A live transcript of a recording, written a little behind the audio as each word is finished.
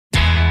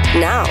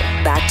Now,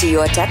 back to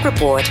your Tech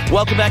Report.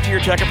 Welcome back to your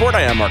Tech Report.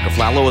 I am Mark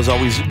Aflalo, as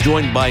always,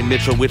 joined by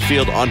Mitchell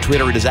Whitfield. On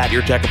Twitter, it is at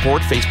Your Tech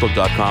Report,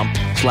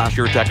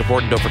 Facebook.com/Your Tech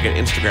Report, and don't forget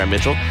Instagram,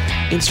 Mitchell,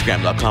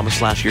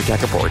 Instagram.com/Your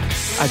Tech Report.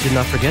 I did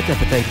not forget that,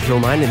 but thank you for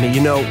reminding me.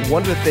 You know,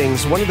 one of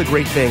the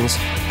great things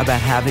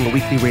about having a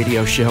weekly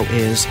radio show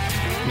is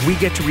we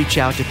get to reach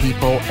out to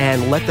people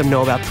and let them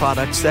know about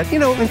products that,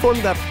 inform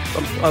them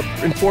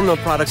of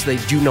products they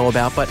do know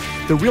about. But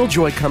the real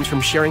joy comes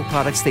from sharing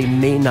products they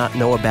may not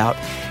know about.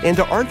 And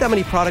there aren't that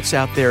many products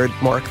out there,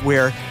 Mark,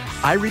 where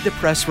I read the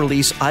press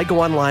release, I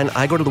go online,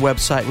 I go to the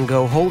website and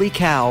go, holy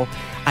cow,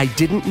 I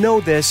didn't know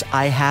this,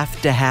 I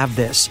have to have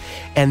this.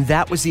 And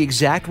that was the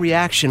exact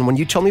reaction when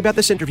you told me about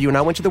this interview and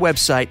I went to the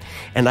website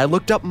and I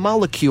looked up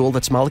Molekule,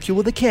 that's Molecule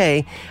with a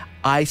K.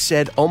 I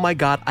said, oh my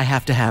God, I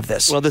have to have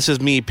this. Well, this is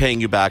me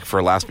paying you back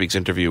for last week's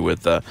interview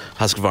with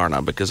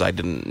Husqvarna because I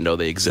didn't know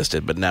they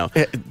existed, but now...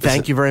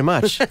 Thank you very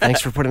much. Thanks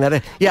for putting that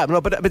in. Yeah,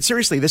 no, but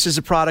seriously, this is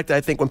a product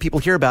I think when people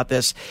hear about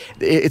this,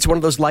 it's one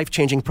of those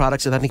life-changing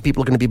products that I think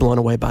people are going to be blown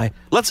away by.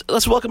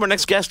 Let's welcome our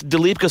next guest.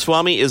 Dilip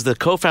Goswami is the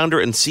co-founder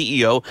and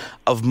CEO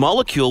of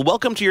Molekule.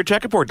 Welcome to your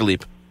Tech Report,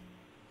 Dilip.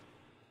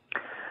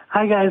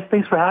 Hi, guys.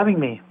 Thanks for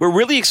having me. We're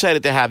really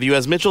excited to have you.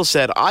 As Mitchell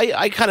said,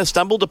 I kind of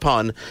stumbled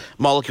upon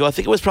Molekule. I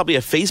think it was probably a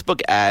Facebook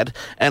ad,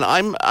 and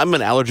I'm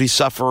an allergy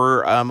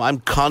sufferer. I'm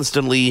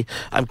constantly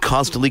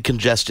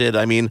congested.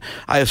 I mean,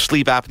 I have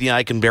sleep apnea.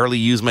 I can barely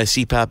use my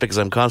CPAP because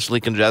I'm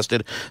constantly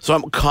congested. So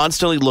I'm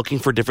constantly looking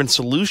for different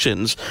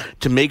solutions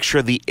to make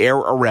sure the air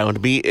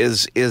around me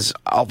is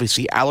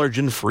obviously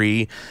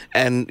allergen-free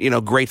and,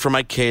 great for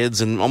my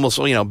kids and almost,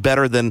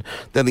 better than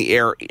the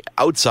air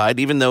outside,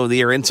 even though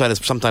the air inside is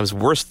sometimes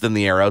worse than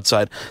the air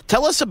outside.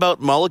 Tell us about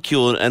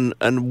Molekule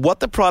and what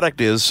the product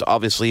is,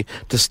 obviously,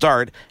 to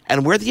start,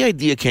 and where the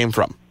idea came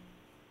from.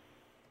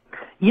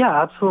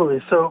 Yeah,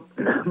 absolutely. So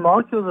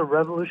Molekule is a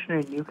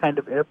revolutionary new kind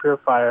of air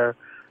purifier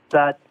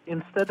that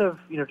instead of,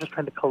 just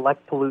trying to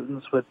collect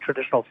pollutants with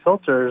traditional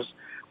filters,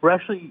 we're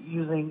actually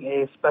using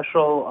a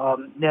special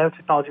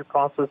nanotechnology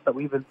process that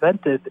we've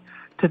invented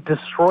to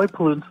destroy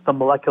pollutants at the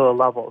molecular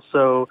level.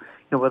 So,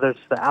 whether it's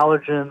the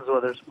allergens,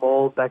 whether it's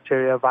mold,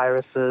 bacteria,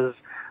 viruses,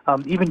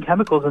 even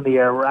chemicals in the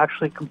air, we're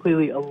actually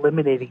completely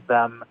eliminating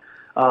them,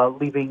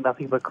 leaving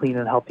nothing but clean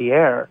and healthy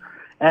air.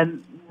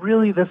 And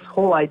really, this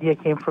whole idea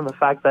came from the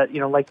fact that,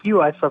 like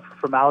you, I suffer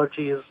from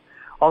allergies,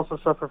 also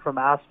suffer from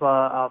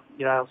asthma,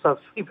 I also have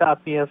sleep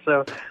apnea.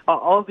 So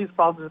all of these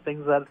problems are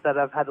things that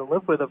I've had to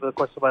live with over the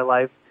course of my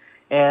life.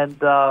 And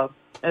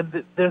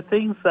they're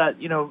things that,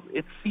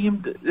 it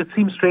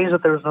seemed strange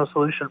that there was no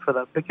solution for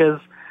them because,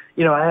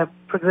 I have,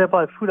 for example,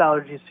 I have food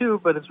allergies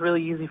too, but it's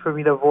really easy for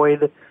me to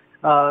avoid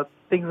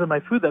things in my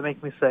food that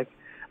make me sick.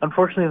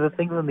 Unfortunately, the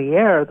things in the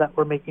air that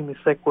were making me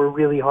sick were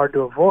really hard to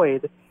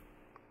avoid.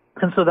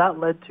 And so that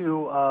led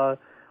to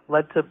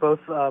both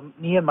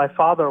me and my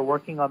father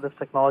working on this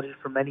technology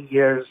for many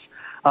years.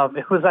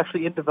 It was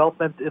actually in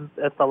development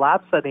at the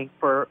lab setting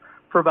for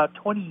about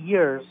 20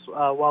 years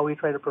while we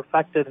tried to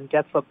perfect it and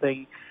get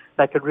something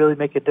that could really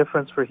make a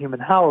difference for human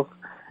health.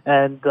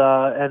 And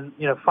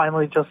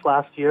finally, just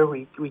last year,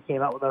 we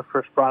came out with our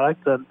first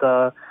product, and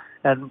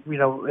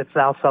it's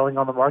now selling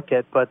on the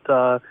market. But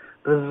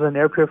this is an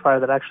air purifier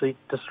that actually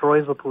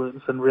destroys the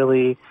pollutants and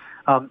really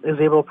is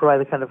able to provide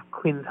the kind of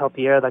clean and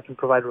healthy air that can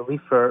provide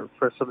relief for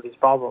some of these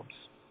problems.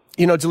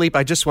 Dilip,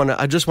 I just want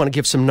to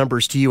give some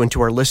numbers to you and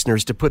to our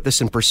listeners to put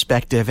this in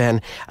perspective.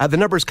 And the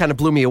numbers kind of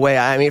blew me away.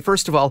 I mean,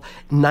 first of all,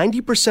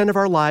 90% of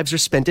our lives are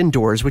spent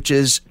indoors, which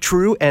is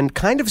true and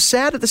kind of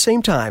sad at the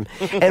same time.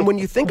 And when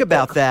you think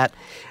about that,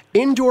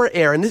 indoor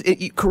air, and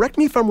correct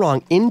me if I'm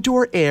wrong,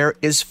 indoor air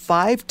is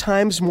 5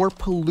 times more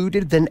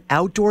polluted than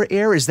outdoor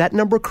air. Is that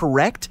number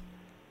correct?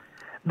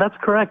 That's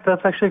correct.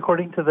 That's actually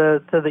according to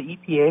the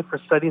EPA for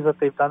studies that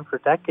they've done for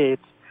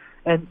decades.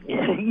 And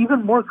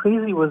even more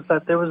crazy was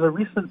that there was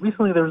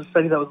recently there was a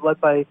study that was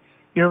led by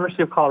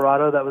University of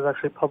Colorado that was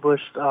actually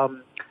published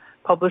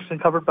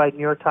and covered by New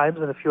York Times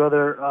and a few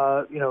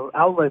other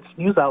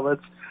news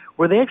outlets,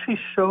 where they actually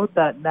showed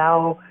that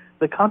now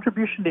the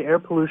contribution to air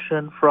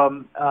pollution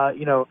from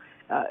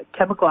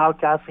chemical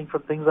outgassing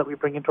from things that we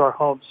bring into our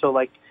homes, so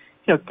like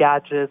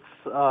gadgets,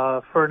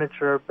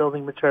 furniture,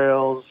 building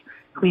materials,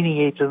 cleaning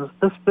agents,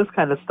 this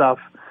kind of stuff,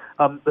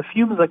 the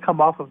fumes that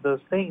come off of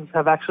those things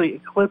have actually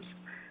eclipsed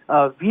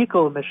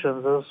vehicle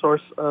emissions as a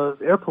source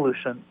of air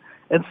pollution.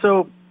 And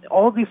so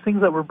all of these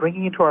things that we're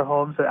bringing into our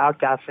homes are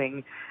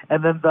outgassing,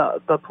 and then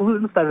the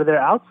pollutants that are there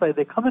outside,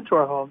 they come into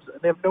our homes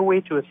and they have no way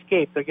to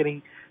escape.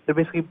 They're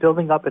basically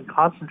building up and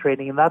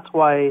concentrating, and that's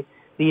why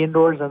the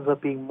indoors ends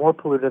up being more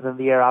polluted than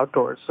the air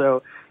outdoors.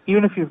 So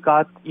even if you've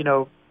got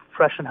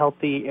fresh and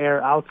healthy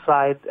air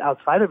outside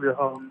of your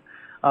home,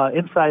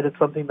 inside it's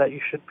something that you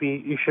should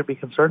be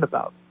concerned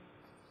about.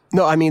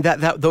 No, I mean,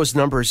 those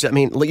numbers, I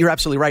mean, you're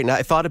absolutely right. And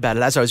I thought about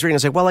it as I was reading. I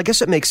was like, well, I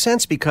guess it makes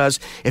sense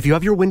because if you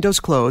have your windows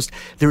closed,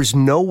 there's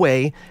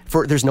nowhere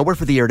for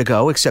the air to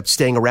go except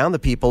staying around the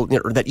people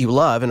that you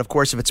love. And of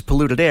course, if it's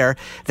polluted air,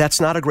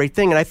 that's not a great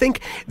thing. And I think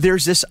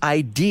there's this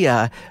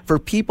idea for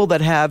people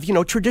that have,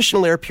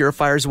 traditional air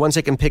purifiers, ones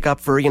they can pick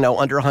up for,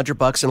 under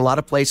 $100. In a lot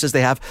of places,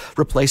 they have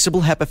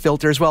replaceable HEPA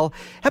filters. Well,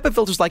 HEPA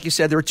filters, like you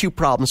said, there are two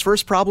problems.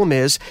 First problem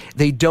is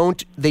they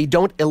don't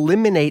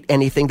eliminate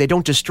anything. They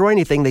don't destroy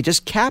anything. They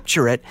just capture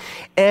it,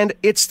 and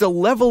it's the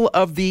level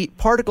of the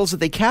particles that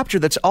they capture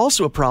that's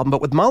also a problem.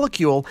 But with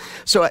Molekule,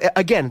 so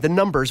again, the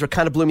numbers are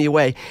kind of blew me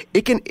away.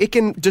 It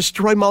can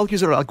destroy molecules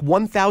that are like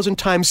 1,000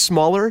 times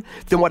smaller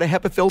than what a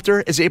HEPA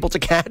filter is able to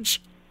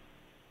catch.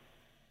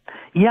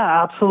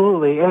 Yeah,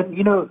 absolutely.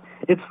 And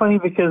it's funny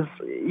because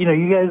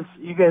you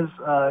guys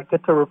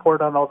get to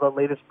report on all the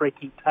latest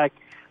breaking tech.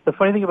 The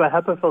funny thing about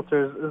HEPA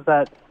filters is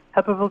that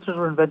HEPA filters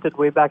were invented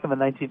way back in the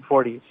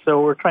 1940s.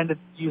 So we're trying to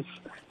use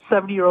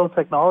 70-year-old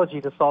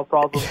technology to solve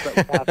problems that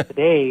we have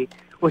today,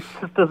 which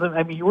just doesn't,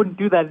 I mean, you wouldn't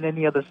do that in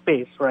any other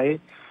space, right?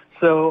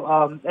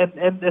 So,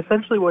 and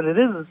essentially what it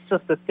is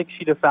just a thick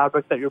sheet of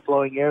fabric that you're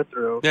blowing air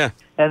through. Yeah.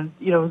 And,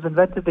 it was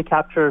invented to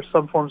capture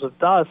some forms of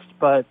dust,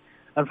 but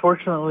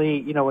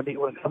unfortunately, when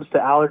it comes to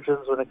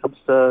allergens, when it comes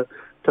to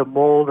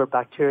mold or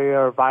bacteria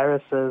or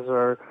viruses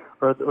or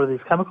these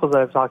chemicals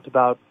that I've talked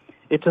about,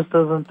 it just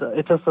doesn't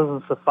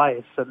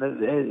suffice.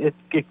 And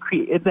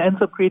it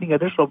ends up creating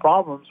additional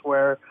problems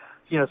where,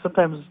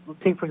 sometimes,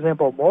 take for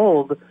example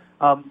mold.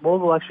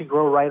 Mold will actually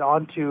grow right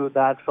onto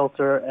that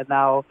filter, and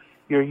now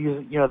you're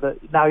using,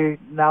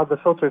 now the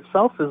filter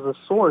itself is the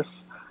source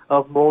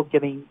of mold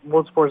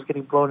spores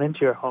getting blown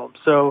into your home.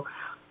 So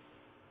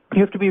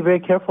you have to be very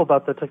careful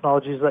about the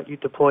technologies that you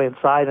deploy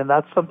inside, and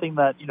that's something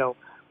that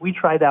we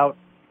tried out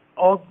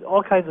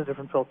all kinds of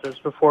different filters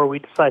before we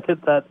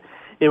decided that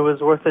it was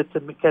worth it to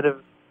kind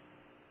of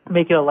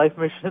make it a life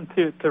mission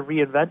to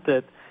reinvent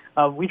it.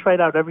 We tried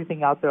out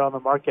everything out there on the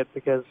market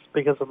because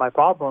of my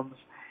problems,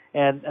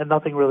 and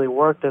nothing really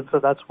worked. And so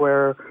that's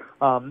where,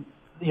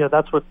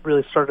 that's what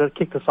really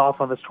kicked us off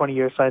on this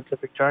 20-year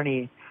scientific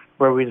journey,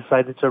 where we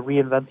decided to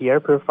reinvent the air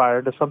purifier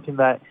into something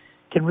that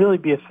can really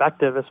be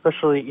effective.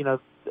 Especially,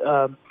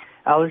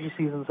 allergy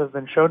seasons have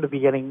been shown to be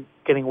getting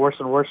worse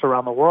and worse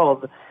around the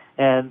world,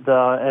 and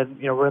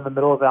we're in the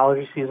middle of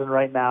allergy season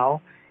right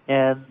now,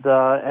 and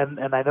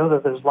I know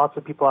that there's lots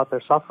of people out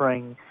there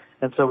suffering.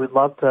 And so we'd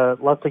love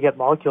to get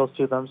molecules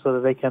to them so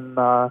that they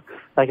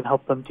can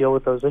help them deal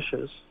with those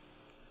issues.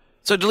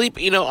 So, Dilip,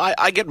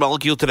 I get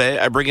Molekule today.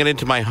 I bring it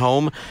into my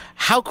home.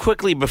 How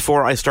quickly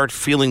before I start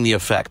feeling the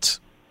effects?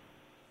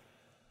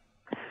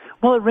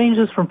 Well, it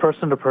ranges from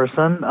person to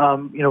person.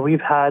 We've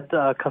had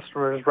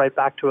customers write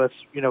back to us,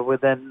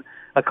 within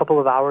a couple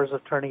of hours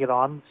of turning it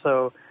on.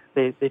 So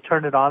they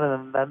turn it on,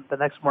 and then the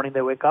next morning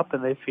they wake up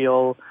and they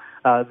feel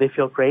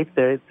great.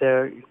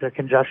 Their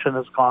congestion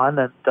is gone,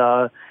 and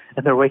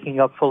they're waking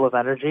up full of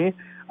energy.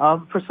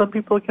 For some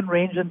people, it can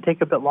range and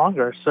take a bit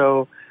longer.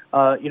 So,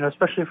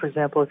 especially for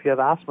example, if you have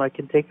asthma, it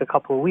can take a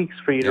couple of weeks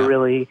for you to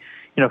really,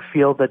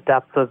 feel the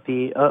depth of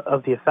the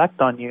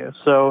effect on you.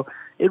 So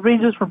it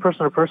ranges from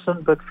person to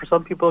person, but for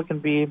some people, it can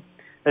be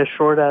as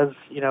short as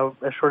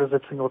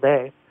a single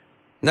day.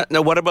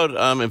 Now, what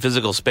about in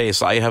physical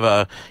space? I have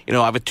a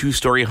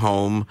 2-story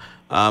home.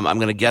 I'm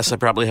going to guess I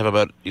probably have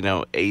about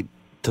 8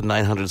 to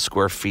 900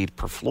 square feet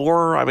per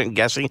floor. I'm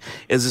guessing.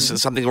 Is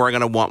this something where I'm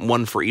going to want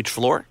one for each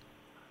floor?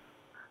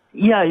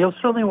 Yeah, you'll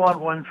certainly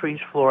want one for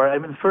each floor. I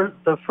mean,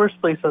 the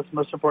first place that's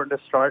most important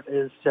to start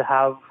is to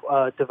have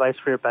a device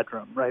for your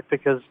bedroom, right?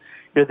 Because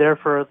you're there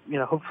for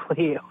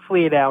hopefully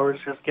 8 hours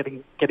just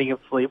getting a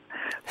sleep.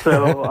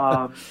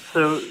 So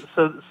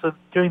so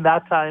during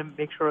that time,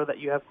 make sure that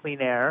you have clean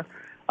air.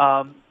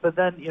 But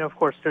then of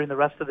course during the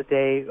rest of the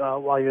day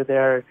while you're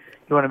there,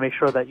 you want to make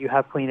sure that you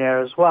have clean air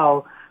as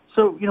well.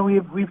 So,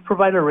 we've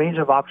provided a range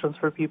of options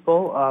for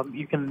people.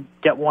 You can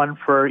get one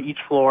for each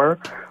floor,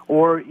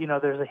 or,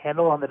 there's a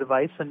handle on the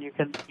device and you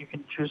can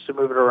choose to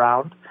move it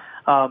around.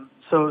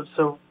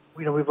 So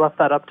we've left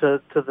that up to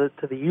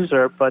the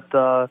user, but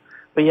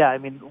yeah, I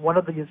mean, one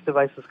of these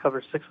devices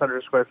covers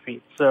 600 square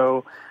feet.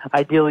 So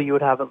ideally you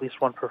would have at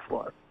least one per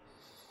floor.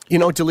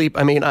 Dilip,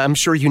 I mean, I'm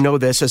sure you know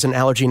this as an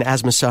allergy and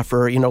asthma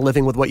sufferer,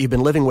 living with what you've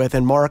been living with,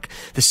 and Mark,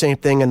 the same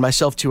thing, and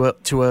myself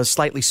to a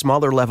slightly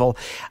smaller level.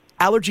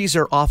 Allergies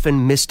are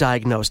often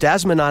misdiagnosed.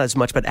 Asthma, not as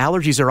much, but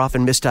allergies are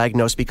often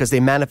misdiagnosed because they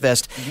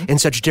manifest in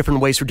such different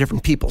ways for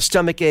different people.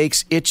 Stomach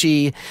aches,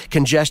 itchy,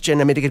 congestion.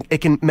 I mean,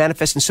 it can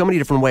manifest in so many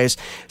different ways.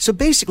 So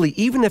basically,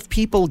 even if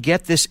people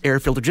get this air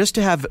filter just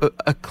to have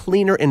a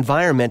cleaner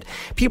environment,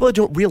 people that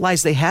don't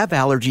realize they have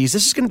allergies,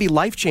 this is going to be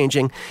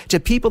life-changing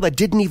to people that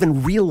didn't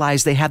even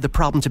realize they had the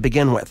problem to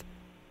begin with.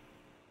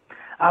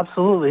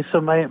 Absolutely. So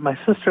my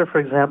sister, for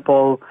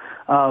example,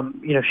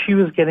 she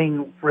was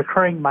getting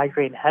recurring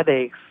migraine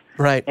headaches.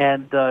 Right.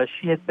 And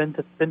she had been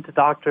to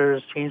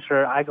doctors, changed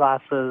her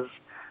eyeglasses.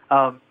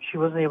 She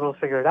wasn't able to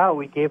figure it out.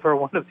 We gave her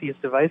one of these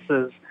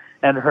devices,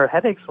 and her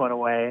headaches went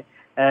away.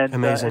 And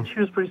Amazing. And she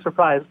was pretty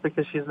surprised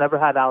because she's never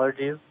had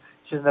allergies.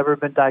 She's never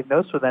been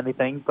diagnosed with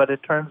anything, but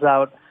it turns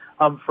out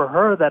for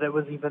her that it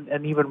was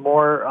even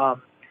more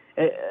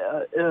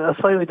a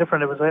slightly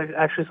different. It was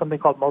actually something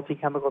called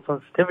multi-chemical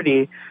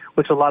sensitivity,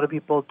 which a lot of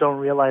people don't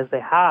realize they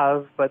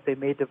have, but they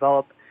may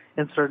develop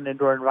in certain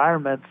indoor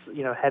environments,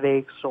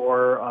 headaches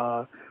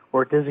or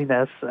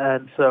dizziness.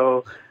 And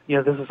so,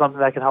 this is something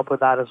that can help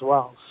with that as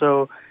well.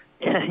 So,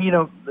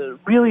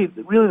 really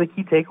the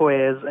key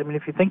takeaway is,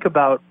 if you think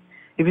about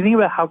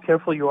how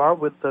careful you are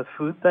with the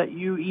food that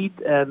you eat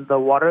and the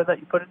water that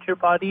you put into your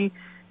body,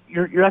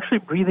 you're actually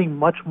breathing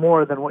much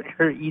more than what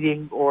you're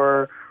eating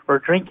or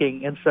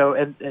drinking. And so,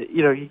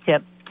 you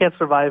can't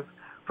survive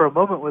for a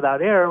moment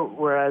without air,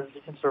 whereas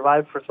you can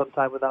survive for some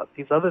time without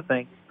these other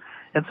things.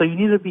 And so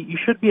you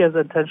should be as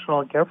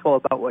intentional and careful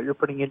about what you're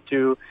putting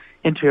into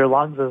your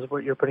lungs as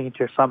what you're putting into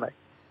your stomach.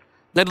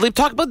 Now,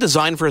 talk about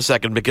design for a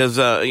second, because,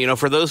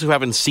 for those who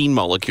haven't seen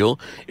Molekule,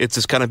 it's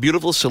this kind of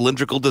beautiful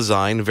cylindrical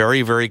design,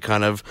 very, very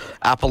kind of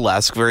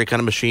Apple-esque, very kind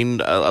of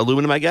machined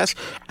aluminum, I guess.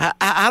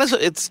 How does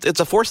it's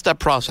a 4-step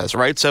process,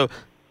 right? So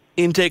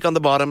intake on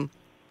the bottom,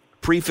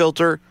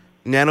 pre-filter,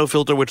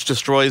 nanofilter, which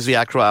destroys the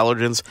actual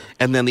allergens,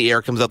 and then the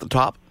air comes out the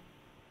top?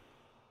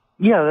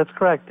 Yeah, that's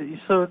correct.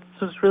 So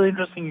it's really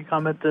interesting you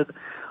commented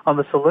on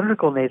the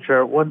cylindrical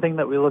nature. One thing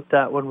that we looked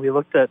at when we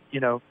looked at,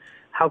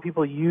 how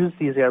people use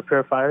these air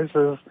purifiers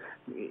is,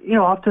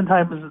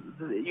 oftentimes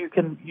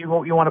you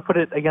want to put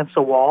it against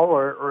a wall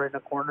or in a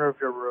corner of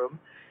your room.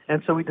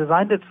 And so we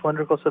designed it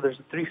cylindrical so there's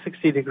a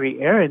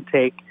 360-degree air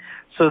intake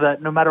so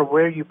that no matter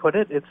where you put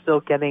it, it's still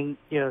getting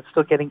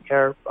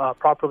air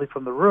properly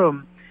from the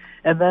room.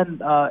 And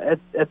then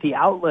at the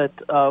outlet,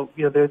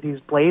 there are these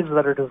blades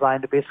that are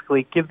designed to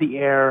basically give the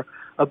air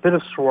a bit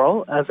of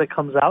swirl as it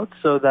comes out,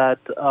 so that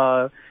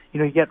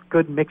you get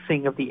good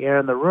mixing of the air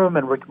in the room,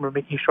 and we're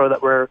making sure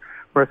that we're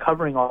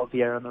covering all of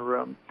the air in the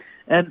room.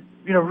 And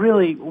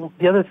really,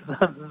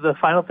 the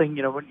final thing,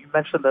 when you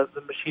mentioned the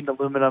machined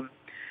aluminum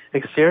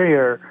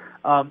exterior,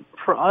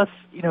 for us,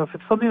 if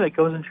it's something that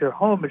goes into your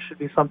home, it should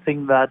be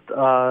something that's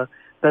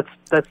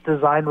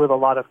designed with a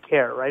lot of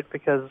care, right?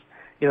 Because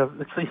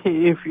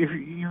if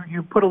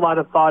you put a lot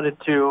of thought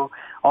into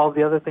all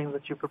the other things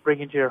that you could bring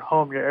into your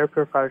home, your air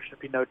purifier should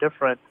be no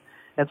different.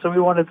 And so we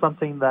wanted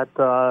something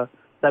that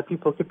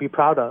people could be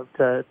proud of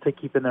to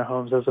keep in their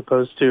homes, as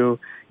opposed to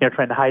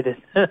trying to hide it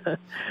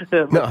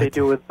like they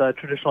do with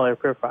traditional air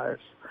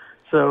purifiers.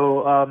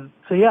 So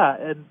yeah,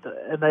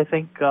 and I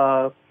think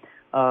another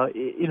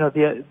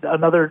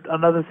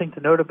thing to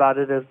note about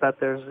it is that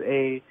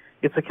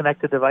it's a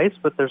connected device,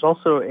 but there's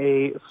also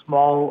a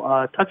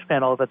small touch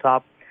panel at the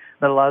top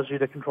that allows you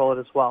to control it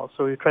as well.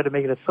 So we try to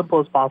make it as simple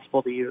as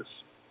possible to use.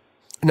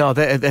 No,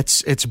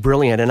 it's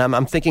brilliant, and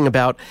I'm thinking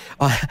about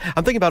all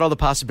the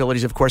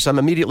possibilities. Of course, I'm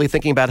immediately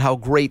thinking about how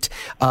great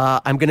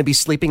I'm going to be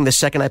sleeping the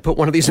second I put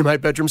one of these in my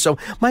bedroom. So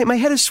my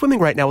head is swimming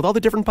right now with all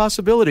the different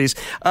possibilities.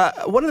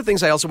 One of the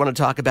things I also want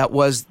to talk about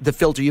was the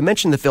filter. You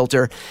mentioned the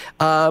filter.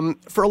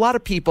 For a lot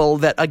of people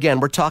that, again,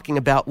 we're talking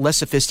about less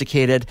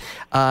sophisticated.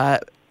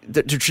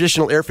 The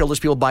traditional air filters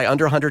people buy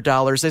under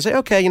 $100. They say,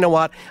 okay, you know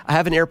what? I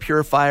have an air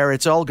purifier.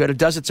 It's all good. It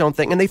does its own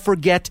thing. And they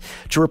forget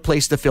to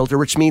replace the filter,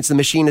 which means the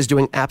machine is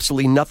doing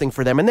absolutely nothing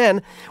for them. And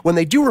then when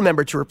they do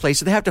remember to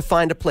replace it, they have to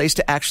find a place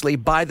to actually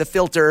buy the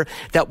filter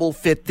that will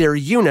fit their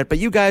unit. But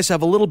you guys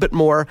have a little bit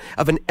more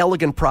of an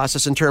elegant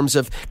process in terms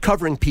of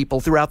covering people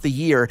throughout the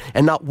year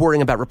and not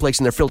worrying about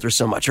replacing their filters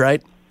so much,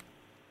 right?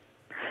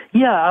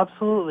 Yeah,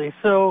 absolutely.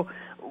 So,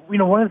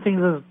 one of the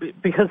things is,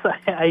 because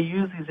I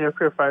used these air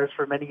purifiers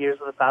for many years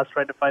in the past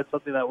trying to find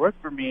something that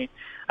worked for me,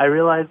 I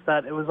realized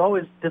that it was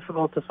always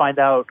difficult to find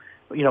out,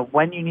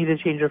 when you need to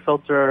change your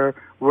filter,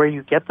 where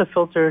you get the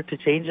filter to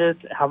change it,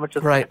 how much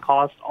it's going to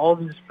cost, all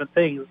these different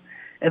things.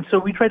 And so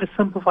we try to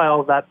simplify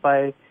all of that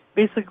by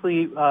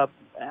basically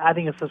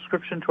adding a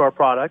subscription to our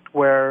product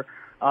where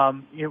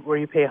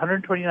you pay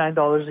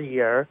 $129 a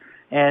year,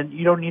 and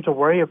you don't need to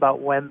worry about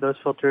when those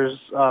filters,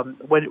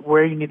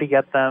 where you need to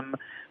get them,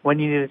 when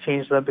you need to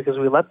change them, because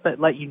we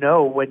let you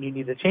know when you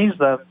need to change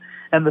them,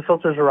 and the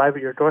filters arrive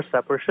at your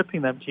doorstep. We're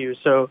shipping them to you,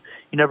 so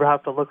you never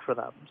have to look for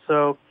them.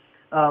 So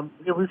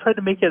we tried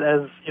to make it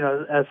as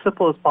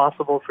simple as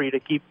possible for you to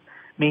keep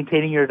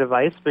maintaining your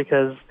device,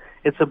 because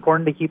it's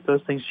important to keep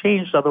those things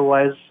changed.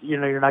 Otherwise,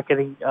 you're not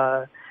getting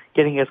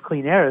as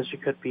clean air as you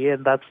could be,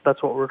 and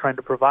that's what we're trying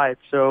to provide.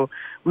 So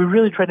we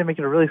really try to make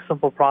it a really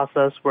simple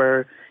process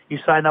where you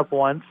sign up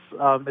once.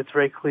 It's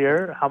very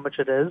clear how much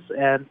it is,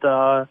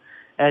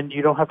 and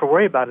you don't have to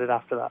worry about it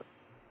after that.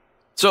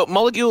 So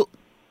Molekule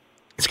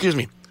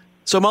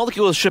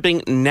is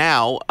shipping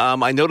now.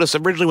 I noticed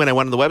originally when I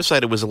went on the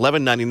website it was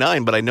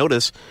 $11.99, but I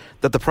noticed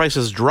that the price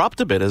has dropped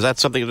a bit. Is that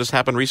something that just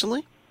happened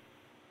recently?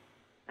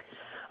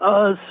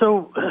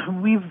 So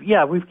we've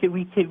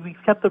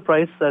kept the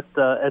price at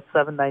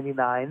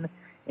 $7.99,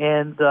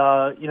 And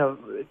sorry,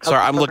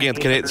 I'm looking at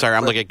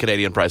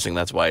Canadian pricing.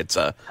 That's why it's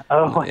I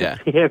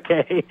see.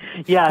 Okay.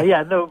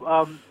 Yeah.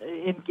 No.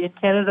 In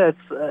Canada,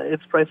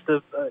 it's priced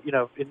in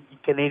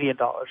Canadian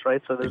dollars,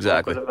 right? So there's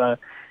exactly a bit of a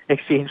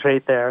exchange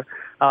rate there.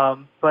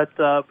 But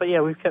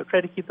yeah, we've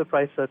tried to keep the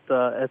price at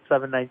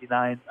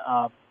 $7.99.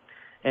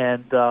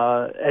 And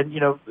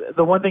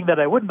the one thing that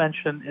I would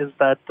mention is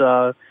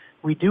that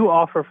we do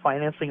offer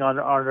financing on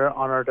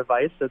our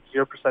device at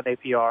 0%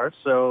 APR.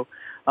 So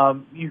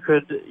you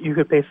could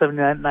pay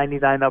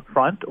 $7.99 up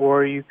front,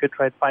 or you could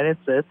try to finance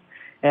it,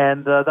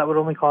 and that would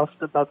only cost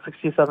about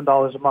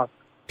 $67 a month.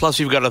 Plus,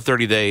 you've got a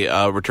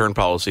 30-day return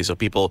policy, so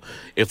people,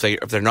 if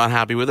they're not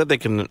happy with it, they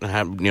can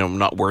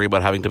not worry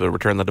about having to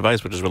return the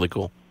device, which is really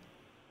cool.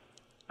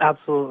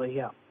 Absolutely,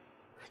 yeah.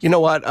 You know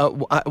what?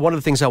 One of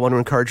the things I want to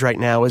encourage right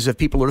now is if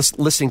people are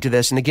listening to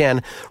this, and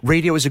again,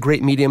 radio is a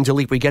great medium.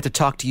 Dilip, we get to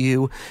talk to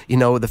you,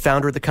 the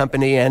founder of the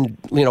company, and,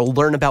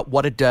 learn about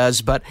what it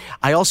does. But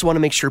I also want to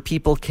make sure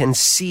people can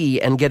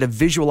see and get a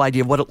visual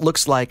idea of what it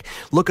looks like.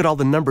 Look at all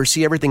the numbers,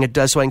 see everything it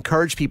does. So I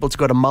encourage people to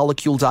go to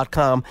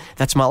Molekule.com.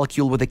 That's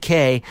Molekule with a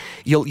K.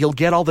 You'll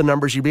get all the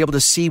numbers. You'll be able to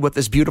see what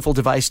this beautiful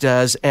device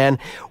does. And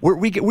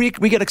we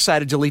get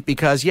excited, Dilip,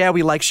 because,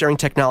 we like sharing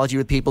technology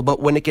with people, but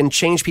when it can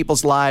change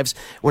people's lives,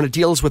 when it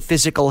deals with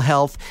physical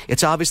health,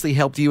 it's obviously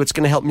helped you. It's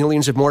going to help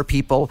millions of more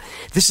people.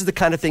 This is the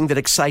kind of thing that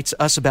excites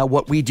us about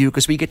what we do,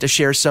 because we get to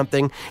share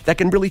something that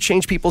can really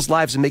change people's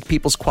lives and make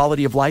people's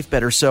quality of life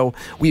better. So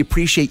we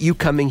appreciate you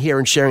coming here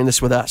and sharing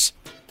this with us.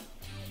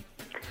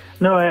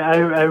 No, I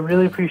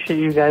really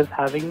appreciate you guys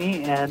having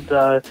me, and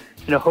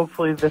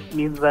hopefully this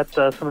means that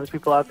some of the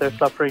people out there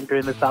suffering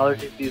during this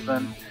allergy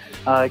season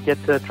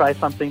get to try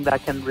something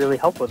that can really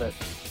help with it.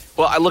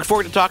 Well, I look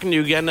forward to talking to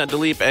you again,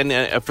 Dilip.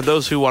 And for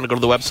those who want to go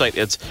to the website,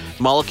 it's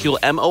Molekule,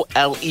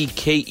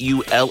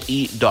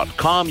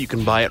 MOLEKULE.com. You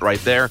can buy it right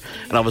there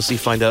and obviously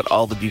find out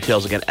all the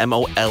details again,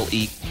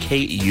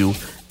 MOLEKULE.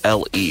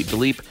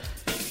 Dilip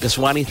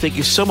Daswani, thank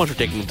you so much for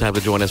taking the time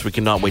to join us. We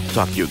cannot wait to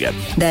talk to you again.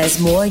 There's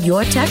more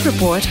Your Tech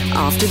Report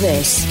after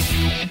this.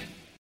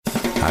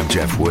 I'm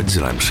Jeff Woods,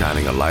 and I'm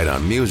shining a light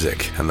on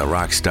music and the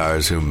rock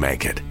stars who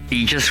make it.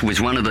 He just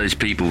was one of those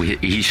people.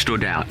 He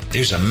stood out. He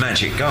was a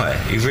magic guy.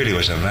 He really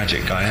was a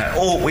magic guy.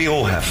 We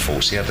all have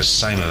faults. He had the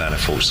same amount of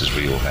faults as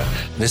we all had.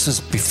 This was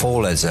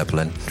before Led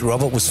Zeppelin.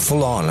 Robert was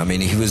full on. I mean,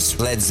 he was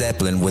Led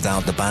Zeppelin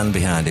without the band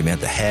behind him. He had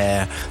the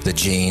hair, the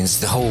jeans,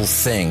 the whole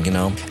thing,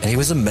 and he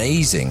was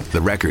amazing.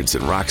 The Records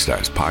and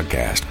Rockstars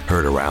podcast,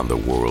 heard around the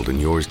world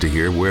and yours to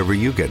hear wherever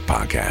you get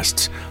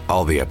podcasts.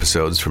 All the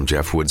episodes from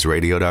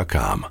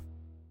JeffWoodsRadio.com.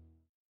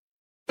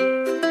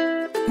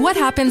 What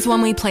happens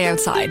when we play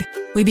outside?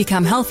 We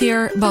become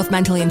healthier, both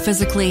mentally and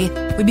physically.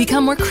 We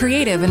become more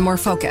creative and more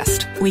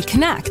focused. We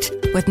connect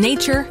with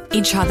nature,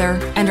 each other,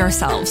 and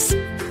ourselves.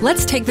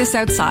 Let's Take This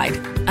Outside,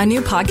 a new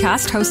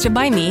podcast hosted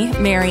by me,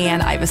 Marianne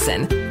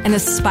Iveson, an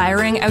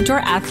aspiring outdoor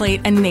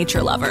athlete and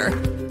nature lover.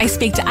 I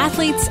speak to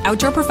athletes,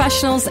 outdoor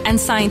professionals, and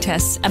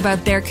scientists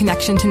about their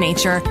connection to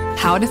nature,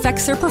 how it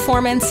affects their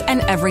performance,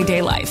 and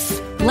everyday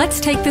life. Let's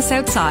Take This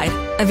Outside,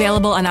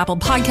 available on Apple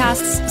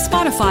Podcasts,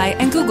 Spotify,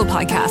 and Google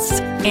Podcasts,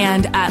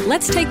 and at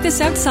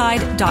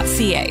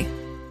letstakethisoutside.ca.